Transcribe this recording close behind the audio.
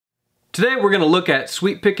Today we're going to look at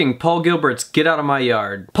sweep picking Paul Gilbert's Get Out of My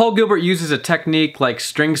Yard. Paul Gilbert uses a technique like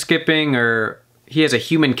string skipping, or he has a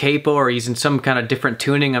human capo, or he's in some kind of different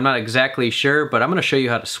tuning. I'm not exactly sure, but I'm going to show you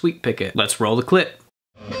how to sweep pick it. Let's roll the clip.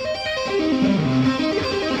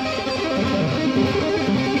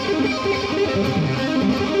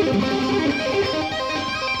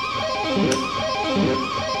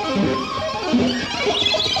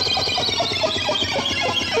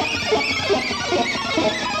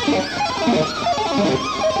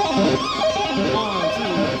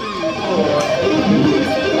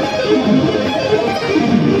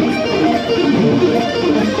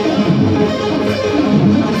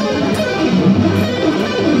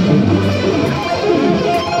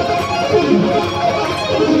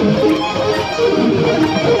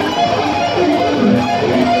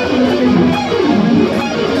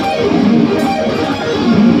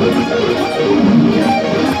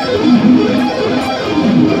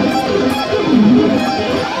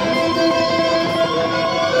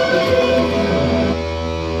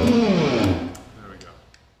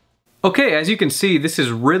 Okay, as you can see, this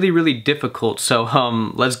is really difficult, so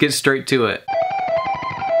let's get straight to it.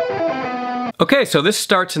 Okay, so this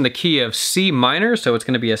starts in the key of C minor, so it's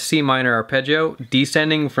going to be a C minor arpeggio,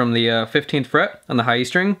 descending from the 15th fret on the high E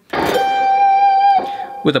string.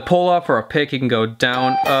 With a pull off or a pick, you can go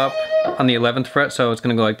down, up on the 11th fret, so it's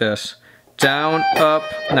going to go like this. Down, up,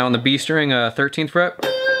 now on the B string, 13th fret,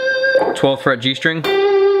 12th fret G string,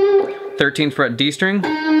 13th fret D string,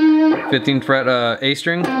 15th fret A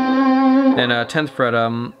string, and 10th fret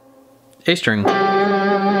A string.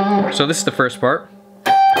 So this is the first part.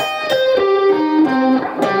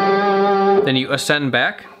 Then you ascend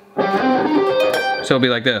back. So it'll be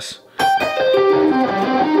like this.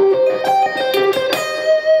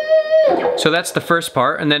 So that's the first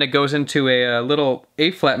part, and then it goes into a little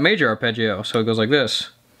A flat major arpeggio. So it goes like this.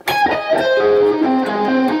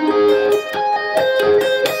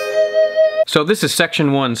 So this is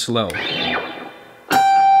section 1 slow.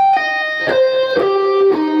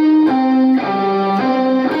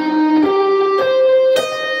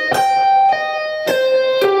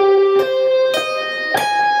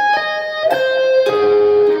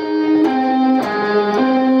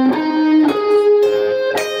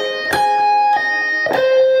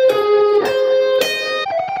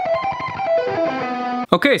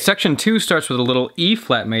 Okay, section 2 starts with a little E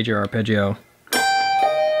flat major arpeggio.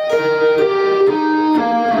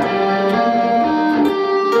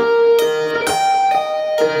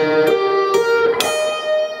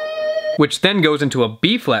 Which then goes into a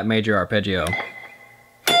B flat major arpeggio.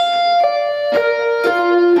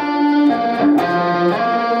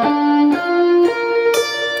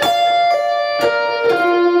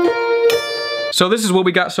 So this is what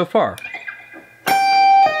we got so far.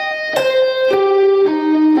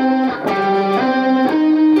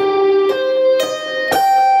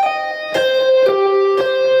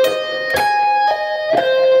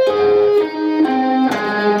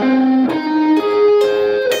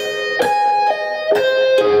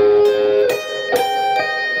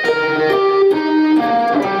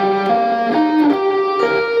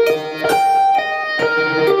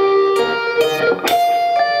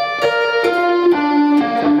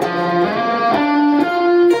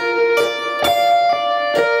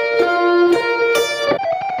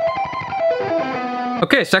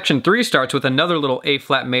 Okay, section 3 starts with another little A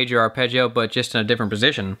flat major arpeggio, but just in a different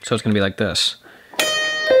position. So it's going to be like this.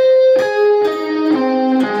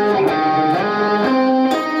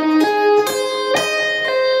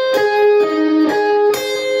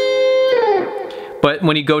 But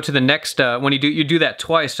when you go to the next, when you do that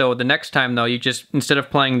twice. So the next time though, you just, instead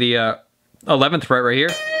of playing the 11th fret right here,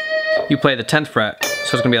 you play the 10th fret.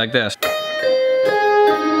 So it's going to be like this.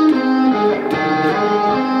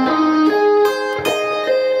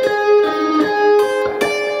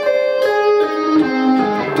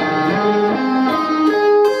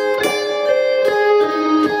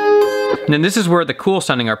 And then this is where the cool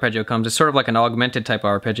sounding arpeggio comes. It's sort of like an augmented type of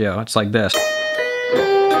arpeggio. It's like this.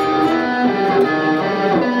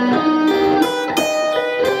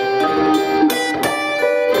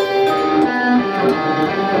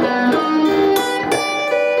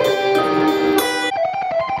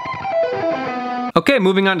 Okay,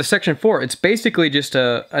 moving on to section 4. It's basically just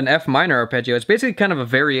an F minor arpeggio. It's basically kind of a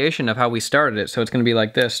variation of how we started it. So it's going to be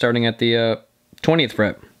like this, starting at the 20th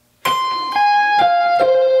fret.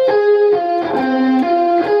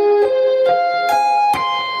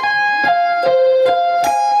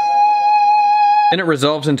 Then it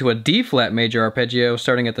resolves into a D flat major arpeggio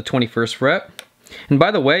starting at the 21st fret. And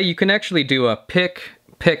by the way, you can actually do a pick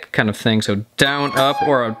kind of thing, so down, up,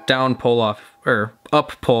 or a down pull off, or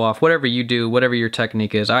up pull off, whatever you do, whatever your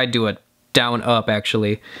technique is. I do a down up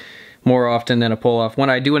actually more often than a pull off. When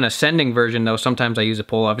I do an ascending version though, sometimes I use a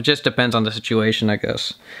pull off. It just depends on the situation, I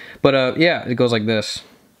guess. But yeah, it goes like this.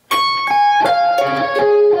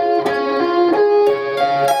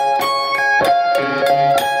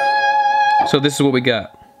 So this is what we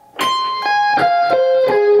got.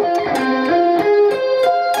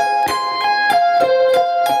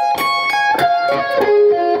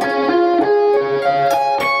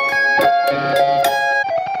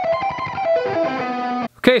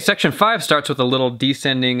 Okay, section 5 starts with a little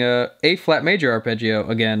descending A flat major arpeggio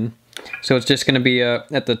again. So it's just going to be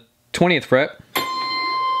at the 20th fret,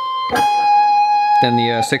 then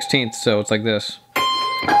the 16th, so it's like this.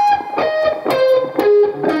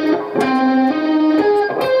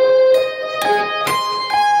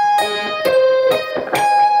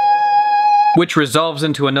 Which resolves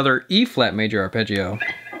into another E flat major arpeggio.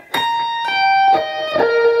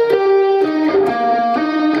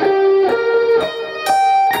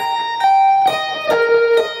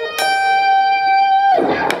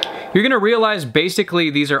 You're gonna realize basically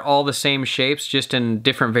these are all the same shapes, just in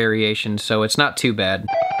different variations, so it's not too bad.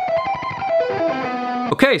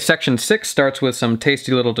 Okay, section 6 starts with some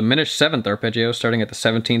tasty little diminished 7th arpeggio starting at the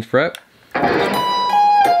 17th fret.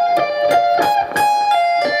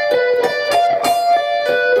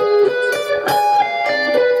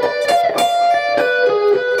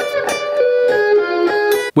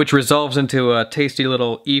 Which resolves into a tasty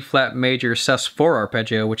little E flat major sus4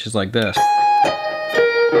 arpeggio, which is like this.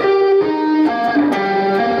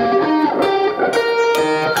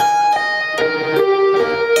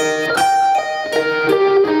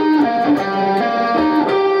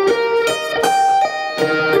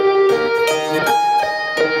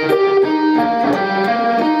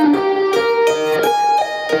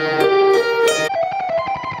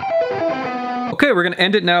 Okay, we're going to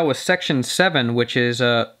end it now with section 7, which is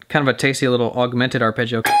kind of a tasty little augmented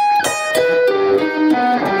arpeggio.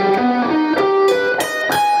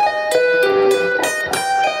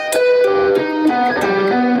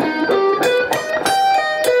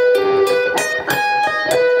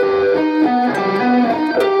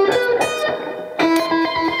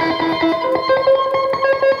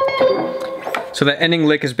 So the ending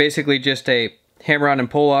lick is basically just a hammer on and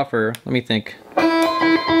pull off, or let me think.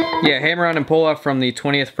 Yeah, hammer on and pull off from the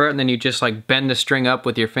 20th fret, and then you just like bend the string up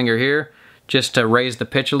with your finger here just to raise the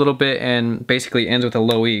pitch a little bit, and basically ends with a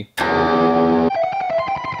low E. Now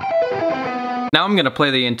I'm going to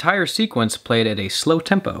play the entire sequence played at a slow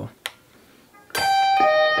tempo.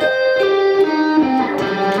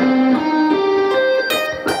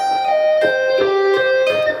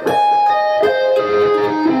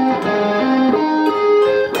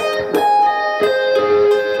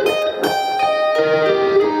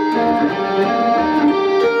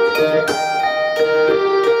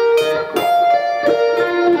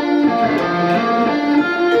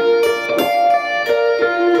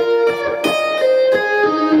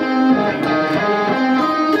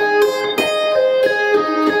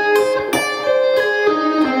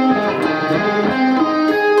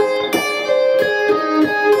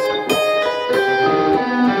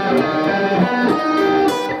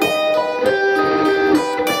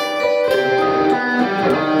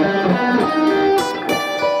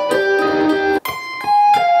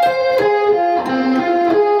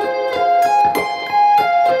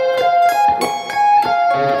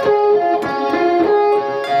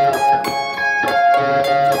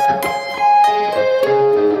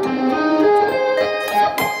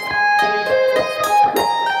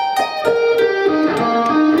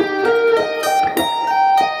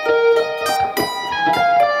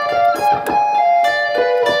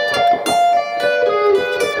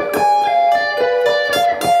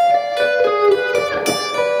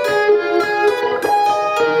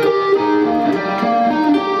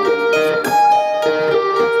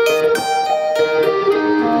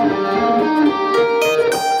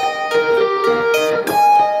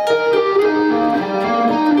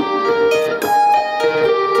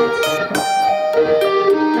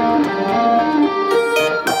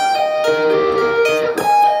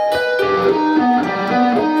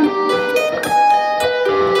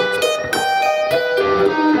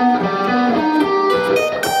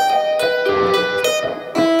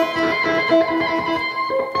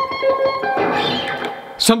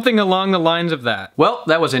 Something along the lines of that. Well,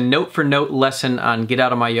 that was a note-for-note lesson on Get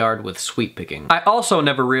Out of My Yard with sweep picking. I also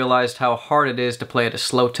never realized how hard it is to play at a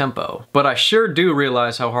slow tempo, but I sure do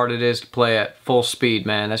realize how hard it is to play at full speed,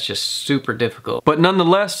 man. That's just super difficult. But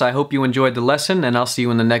nonetheless, I hope you enjoyed the lesson, and I'll see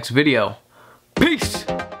you in the next video. Peace!